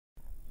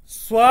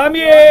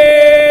സ്വാമിയേ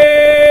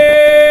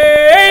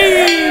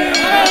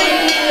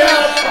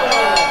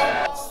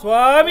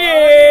സ്വാമിയേ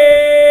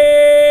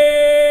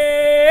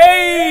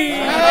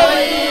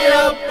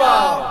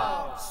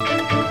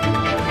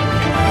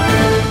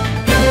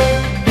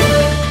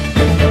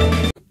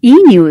ഈ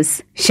ന്യൂസ്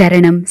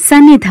ശരണം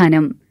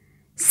സന്നിധാനം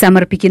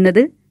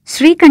സമർപ്പിക്കുന്നത്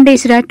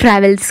ശ്രീകണ്ഠേശ്വര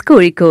ട്രാവൽസ്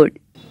കോഴിക്കോട്.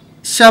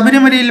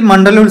 ശബരിമലയിൽ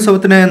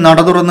മണ്ഡലോത്സവത്തിന് നട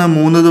തുറന്ന്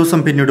 3 ദിവസം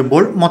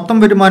പിന്നിടുമ്പോൾ മൊത്തം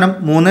വരുമാനം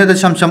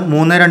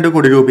 3.32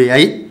 കോടി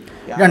രൂപയായി.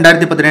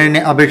 2017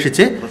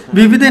 അപേക്ഷിച്ച്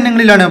വിവിധ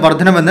ഇനങ്ങളിലാണ്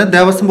വർധനവെന്ന്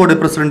Devaswom board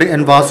president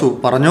N Vasu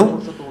പറഞ്ഞു.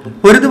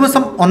 ഒരു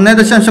ദിവസം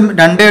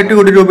 1.28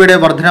 കോടി രൂപയുടെ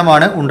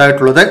വർധനമാണ്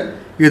ഉണ്ടായിട്ടുള്ളത്.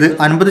 ഇത്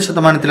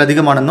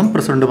 50%-ലധികമാണെന്നും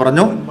പ്രസിഡന്റ്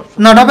പറഞ്ഞു.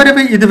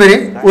 നടവരവ് ഇതുവരെ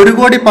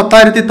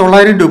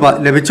 1,10,900,000 രൂപ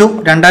ലഭിച്ചു.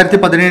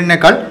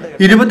 2017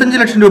 25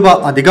 ലക്ഷം രൂപ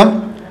അധികം.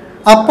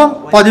 അപ്പം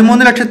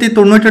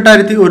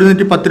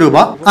 13,98,110 രൂപ,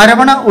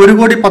 അരവണ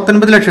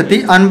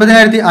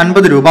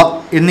 1,19,50,050 രൂപ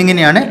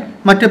എന്നിങ്ങനെയാണ്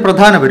മറ്റ്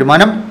പ്രധാന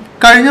വരുമാനം.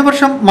 കഴിഞ്ഞ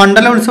വർഷം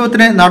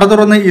മണ്ഡലോത്സവത്തിന് നട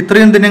തുറന്ന്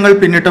ഇത്രയും ദിനങ്ങൾ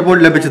പിന്നിട്ടപ്പോൾ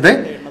ലഭിച്ചത്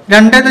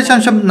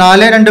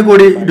 2.42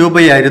 കോടി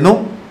രൂപയായിരുന്നു.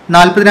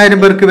 40,000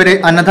 പേർക്ക് വരെ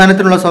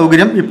അന്നദാനത്തിനുള്ള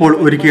സൗകര്യം ഇപ്പോൾ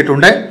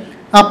ഒരുക്കിയിട്ടുണ്ട്.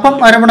 അപ്പം,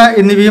 അരവണ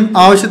എന്നിവയും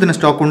ആവശ്യത്തിന്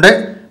സ്റ്റോക്കുണ്ട്.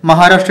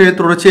 മഹാരാഷ്ട്രയിൽ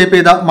തുടർച്ചയായി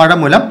പെയ്ത മഴ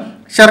മൂലം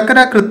ശർക്കര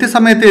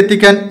കൃത്യസമയത്ത്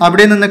എത്തിക്കാൻ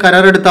അവിടെ നിന്ന്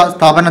കരാറെടുത്ത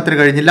സ്ഥാപനത്തിന്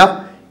കഴിഞ്ഞില്ല.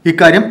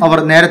 ഇക്കാര്യം അവർ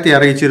നേരത്തെ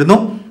അറിയിച്ചിരുന്നു.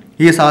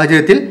 ഈ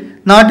സാഹചര്യത്തിൽ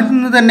നാട്ടിൽ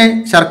നിന്ന് തന്നെ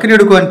ശർക്കര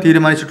എടുക്കുവാൻ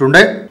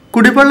തീരുമാനിച്ചിട്ടുണ്ട്.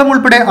 കുടിവെള്ളം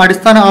ഉൾപ്പെടെ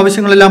അടിസ്ഥാന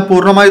ആവശ്യങ്ങളെല്ലാം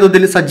പൂർണ്ണമായ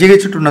തോതിൽ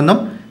സജ്ജീകരിച്ചിട്ടുണ്ടെന്നും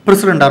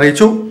പ്രസിഡന്റ്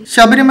അറിയിച്ചു.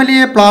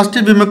 ശബരിമലയെ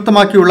പ്ലാസ്റ്റിക്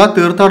വിമുക്തമാക്കിയുള്ള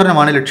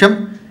തീർത്ഥാടനമാണ് ലക്ഷ്യം.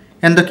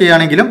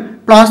 എന്തൊക്കെയാണെങ്കിലും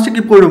പ്ലാസ്റ്റിക്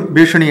ഇപ്പോഴും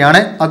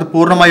ഭീഷണിയാണ്. അത്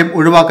പൂർണ്ണമായും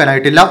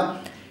ഒഴിവാക്കാനായിട്ടില്ല.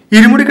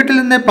 ഇരുമുടിക്കെട്ടിൽ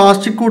നിന്ന്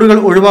പ്ലാസ്റ്റിക് കൂടുകൾ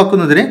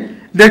ഒഴിവാക്കുന്നതിന്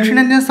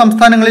ദക്ഷിണേന്ത്യൻ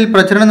സംസ്ഥാനങ്ങളിൽ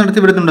പ്രചരണം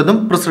നടത്തിവരുന്നുണ്ടെന്നും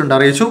പ്രസിഡന്റ്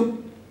അറിയിച്ചു.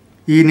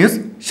 ഈ ന്യൂസ്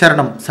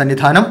ശരണം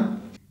സന്നിധാനം.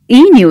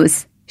 ഈ ന്യൂസ്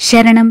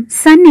ശരണം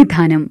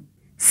സന്നിധാനം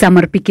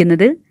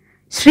സമർപ്പിക്കുന്നത്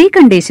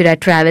ശ്രീകണ്ഠേശ്വര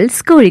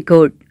ട്രാവൽസ്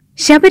കോഴിക്കോട്.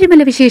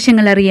 ശബരിമല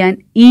വിശേഷങ്ങൾ അറിയാൻ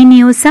ഈ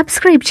ന്യൂസ്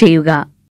സബ്സ്ക്രൈബ് ചെയ്യുക.